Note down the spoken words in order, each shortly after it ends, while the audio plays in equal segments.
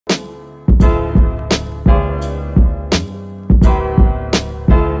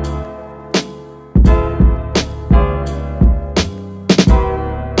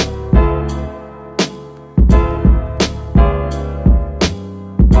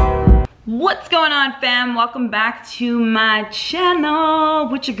What's going on, fam? Welcome back to my channel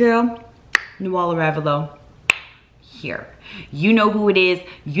with your girl, Noel here. You know who it is,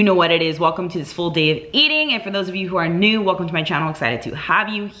 you know what it is. Welcome to this full day of eating, and for those of you who are new, welcome to my channel. Excited to have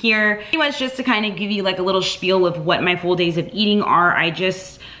you here. Anyways, just to kind of give you like a little spiel of what my full days of eating are, I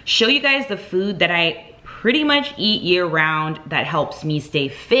just show you guys the food that I pretty much eat year round that helps me stay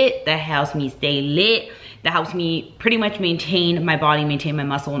fit, that helps me stay lit, that helps me pretty much maintain my body, maintain my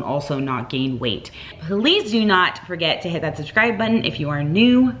muscle, and also not gain weight. Please do not forget to hit that subscribe button if you are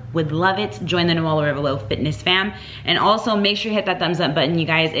new. Would love it. Join the Noel Fitness fam. And also make sure you hit that thumbs up button, you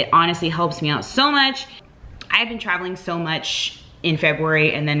guys. It honestly helps me out so much. I've been traveling so much in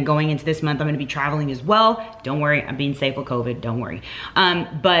February, and then going into this month, I'm gonna be traveling as well. Don't worry, I'm being safe with COVID, don't worry.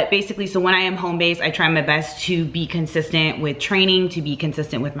 But basically, so when I am home-based, I try my best to be consistent with training, to be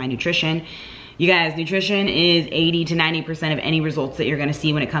consistent with my nutrition. You guys, nutrition is 80 to 90% of any results that you're gonna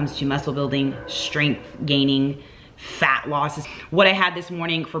see when it comes to muscle building, strength gaining, fat losses. What I had this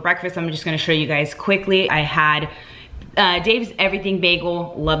morning for breakfast, I'm just gonna show you guys quickly. I had Dave's Everything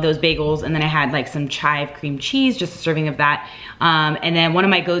Bagel, love those bagels. And then I had like some chive cream cheese, just a serving of that. And then one of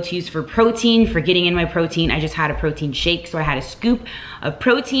my go-tos for protein, for getting in my protein, I just had a protein shake. So I had a scoop of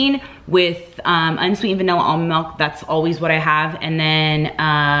protein with unsweetened vanilla almond milk. That's always what I have. And then,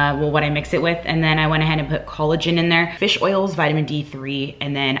 well, what I mix it with. And then I went ahead and put collagen in there, fish oils, vitamin D3.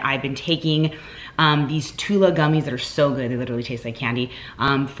 And then I've been taking these Tula gummies that are so good. They literally taste like candy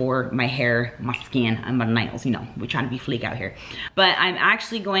for my hair, my skin, and my nails. You know, we're trying to be fleek out here. But I'm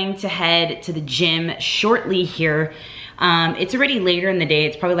actually going to head to the gym shortly here. It's already later in the day.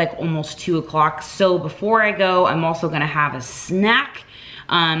 It's probably like almost 2 o'clock. So before I go, I'm also gonna have a snack.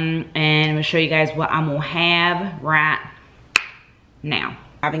 And I'm gonna show you guys what I'm gonna have right now.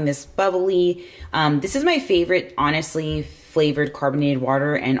 Having this bubbly, this is my favorite, honestly, flavored carbonated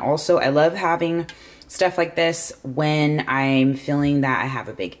water. And also I love having stuff like this when I'm feeling that I have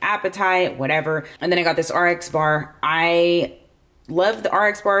a big appetite, whatever. And then I got this RX bar. I love the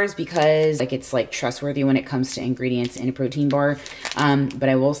RX bars because like it's like trustworthy when it comes to ingredients in a protein bar. But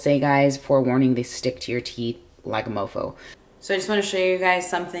I will say, guys, forewarning, they stick to your teeth like a mofo. So I just want to show you guys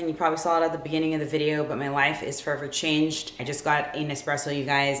something. You probably saw it at the beginning of the video, but my life is forever changed. I just got an espresso, you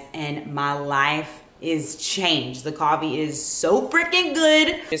guys, and my life is changed. The coffee is so freaking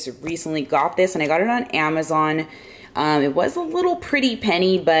good. Just recently got this, and I got it on Amazon. It was a little pretty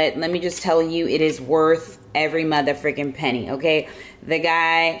penny, but let me just tell you, it is worth every mother freaking penny, okay? The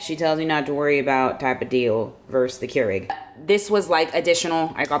guy, she tells me not to worry about type of deal versus the Keurig. This was like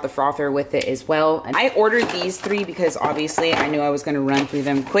additional. I got the frother with it as well. And I ordered these 3 because obviously I knew I was gonna run through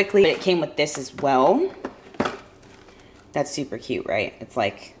them quickly. But it came with this as well. That's super cute, right? It's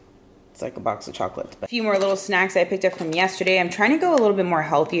like a box of chocolates. But a few more little snacks I picked up from yesterday. I'm trying to go a little bit more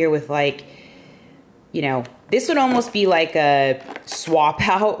healthier with, like, you know, this would almost be like a swap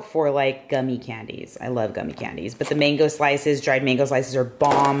out for like gummy candies. I love gummy candies, but the mango slices, dried mango slices are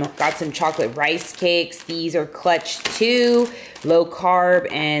bomb. Got some chocolate rice cakes. These are clutch too. Low carb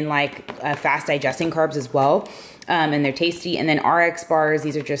and like fast digesting carbs as well. And they're tasty. And then RX bars,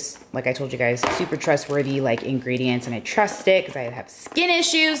 these are just, like I told you guys, super trustworthy like ingredients, and I trust it because I have skin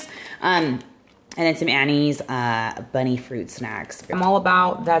issues. And then some Annie's bunny fruit snacks. I'm all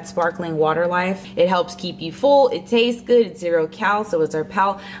about that sparkling water life. It helps keep you full. It tastes good. It's 0 cal, so it's our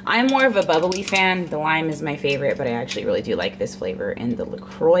pal. I'm more of a bubbly fan. The lime is my favorite, but I actually really do like this flavor in the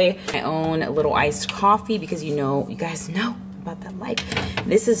LaCroix. I own a little iced coffee because you guys know about that life.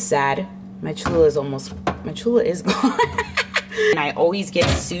 This is sad. My Cholula is gone. And I always get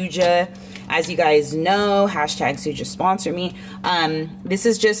Suja. As you guys know, hashtag Suja sponsor me. This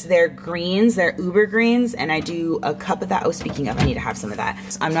is just their greens, their Uber greens, and I do a cup of that. Oh, speaking of, I need to have some of that.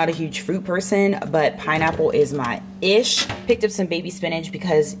 I'm not a huge fruit person, but pineapple is my ish. Picked up some baby spinach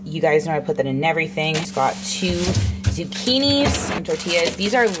because you guys know I put that in everything. Just got 2 zucchinis and tortillas.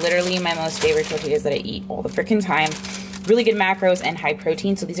 These are literally my most favorite tortillas that I eat all the freaking time. Really good macros and high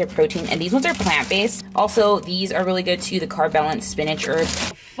protein, so these are protein, and these ones are plant-based. Also, these are really good too, the carb balanced spinach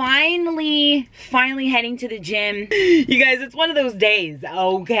herbs. Finally heading to the gym. You guys, it's one of those days,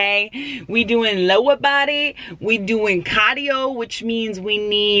 okay? We doing lower body, we doing cardio, which means we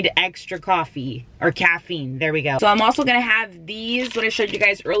need extra coffee or caffeine. There we go. So I'm also gonna have these, what I showed you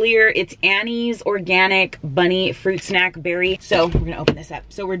guys earlier. It's Annie's organic bunny fruit snack berry. So we're gonna open this up.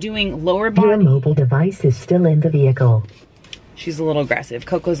 So we're doing lower body. Your mobile device is still in the vehicle. She's a little aggressive.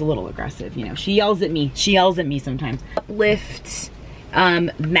 Coco's a little aggressive, you know. She yells at me. She yells at me sometimes. Uplift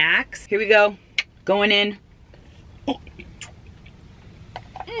max. Here we go. Going in.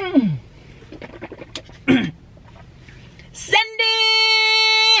 Send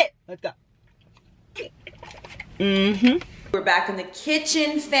it! Let's go. We're back in the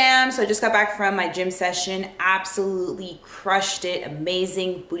kitchen, fam. So I just got back from my gym session. Absolutely crushed it.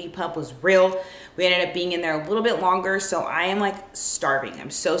 Amazing. Booty pump was real. We ended up being in there a little bit longer, so I am like starving. I'm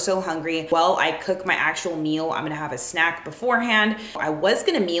so hungry. Well, I cook my actual meal. I'm gonna have a snack beforehand. I was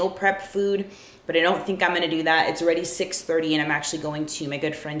gonna meal prep food, but I don't think I'm gonna do that. It's already 6:30 and I'm actually going to my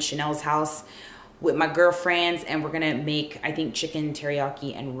good friend Chanel's house with my girlfriends, and we're gonna make, I think, chicken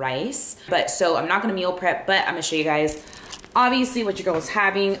teriyaki and rice. But so I'm not gonna meal prep, but I'm gonna show you guys obviously what your girl is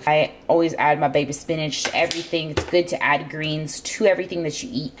having. I always add my baby spinach to everything. It's good to add greens to everything that you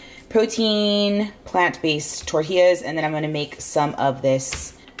eat. Protein, plant-based tortillas, and then I'm gonna make some of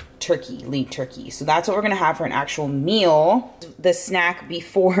this turkey, lean turkey. So that's what we're gonna have for an actual meal. The snack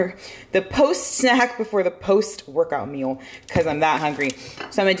before, the post-snack before the post-workout meal, because I'm that hungry.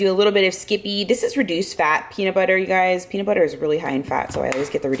 So I'm gonna do a little bit of Skippy. This is reduced fat peanut butter, you guys. Peanut butter is really high in fat, so I always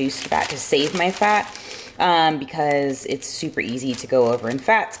get the reduced fat to save my fat. Because it's super easy to go over in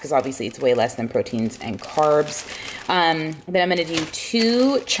fats, because obviously it's way less than proteins and carbs. Then I'm gonna do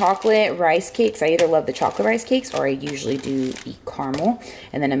 2 chocolate rice cakes. I either love the chocolate rice cakes or I usually do the caramel.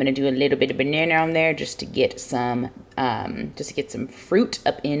 And then I'm gonna do a little bit of banana on there just to get some fruit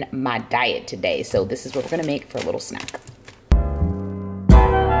up in my diet today. So this is what we're gonna make for a little snack.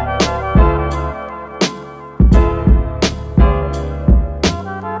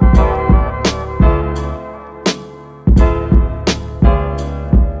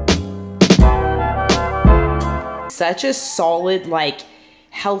 Such a solid, like,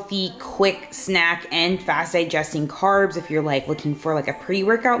 healthy, quick snack and fast digesting carbs if you're like looking for like a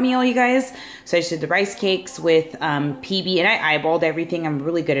pre-workout meal, you guys. So I just did the rice cakes with PB, and I eyeballed everything. I'm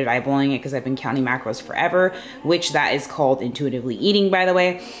really good at eyeballing it because I've been counting macros forever, which that is called intuitively eating, by the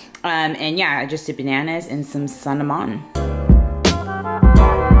way. And yeah, I just did bananas and some cinnamon.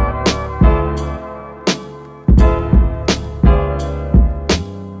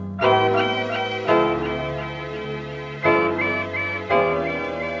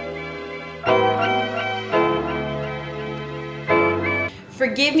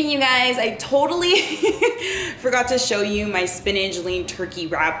 Forgive me, you guys, I totally forgot to show you my spinach lean turkey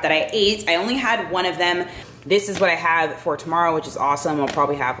wrap that I ate. I only had one of them. This is what I have for tomorrow, which is awesome. I'll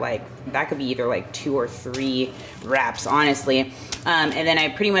probably have like, that could be either like 2 or 3 wraps, honestly. And then I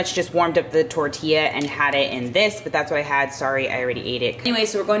pretty much just warmed up the tortilla and had it in this, but that's what I had. Sorry, I already ate it. Anyway,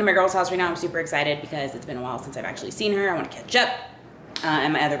 so we're going to my girl's house right now. I'm super excited because it's been a while since I've actually seen her. I want to catch up.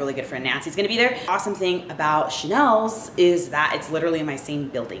 And my other really good friend Nancy's gonna be there. Awesome thing about Chanel's is that it's literally in my same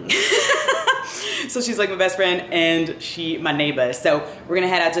building. So she's like my best friend and she my neighbor. So we're gonna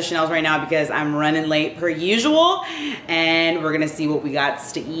head out to Chanel's right now because I'm running late per usual, and we're gonna see what we got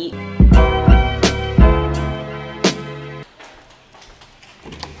to eat.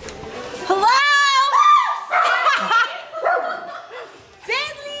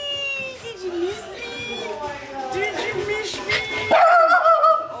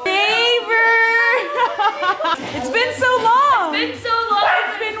 It's been so long. It's been so long.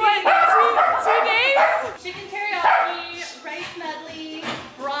 It's been what, 2 days? Chicken teriyaki, rice medley,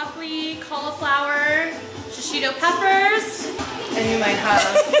 broccoli, cauliflower, shishito peppers, and you might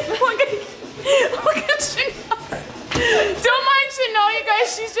have. look at Chanel. Don't mind Chanel, you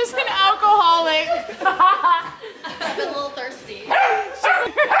guys. She's just an alcoholic. I've been a little thirsty.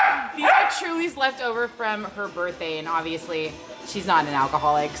 These are Truly's left over from her birthday, and obviously she's not an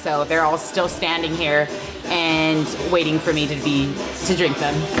alcoholic, so they're all still standing here and waiting for me to drink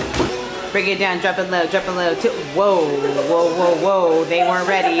them. Bring it down, drop it low, whoa, whoa, whoa, whoa, they weren't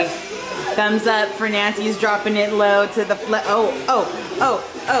ready. Thumbs up for Nancy's dropping it low to the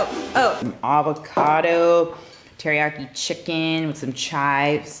avocado, teriyaki chicken with some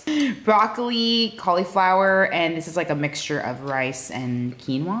chives, broccoli, cauliflower, and this is like a mixture of rice and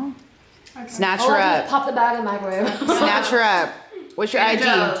quinoa. Okay. Snatch her up. Pop the bag in the microwave. Snatch her up. What's your IG?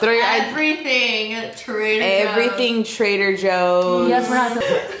 Throw your Everything Trader Joe's. Everything Trader Joe's. Yes, we're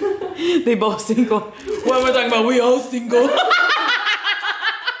not. They both single. What am I talking about? We all single.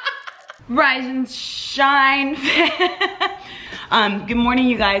 Rise and shine. Good morning,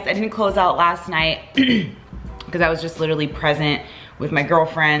 you guys. I didn't close out last night because I was just literally present with my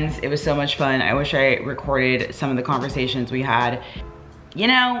girlfriends. It was so much fun. I wish I recorded some of the conversations we had. You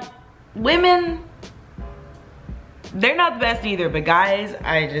know, women, they're not the best either, but guys,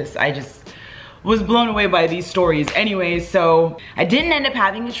 I just was blown away by these stories. Anyways, so I didn't end up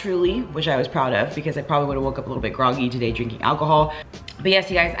having a Truly, which I was proud of because I probably would have woke up a little bit groggy today drinking alcohol. But yes,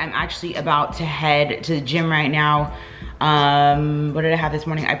 you guys, I'm actually about to head to the gym right now. What did I have this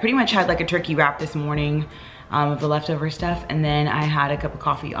morning? I pretty much had like a turkey wrap this morning of the leftover stuff, and then I had a cup of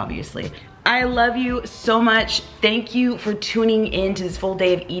coffee, obviously. I love you so much. Thank you for tuning in to this full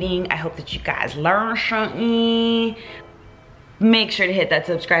day of eating. I hope that you guys learned something. Make sure to hit that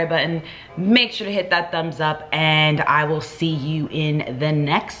subscribe button. Make sure to hit that thumbs up, and I will see you in the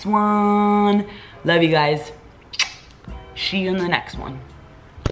next one. Love you guys. See you in the next one.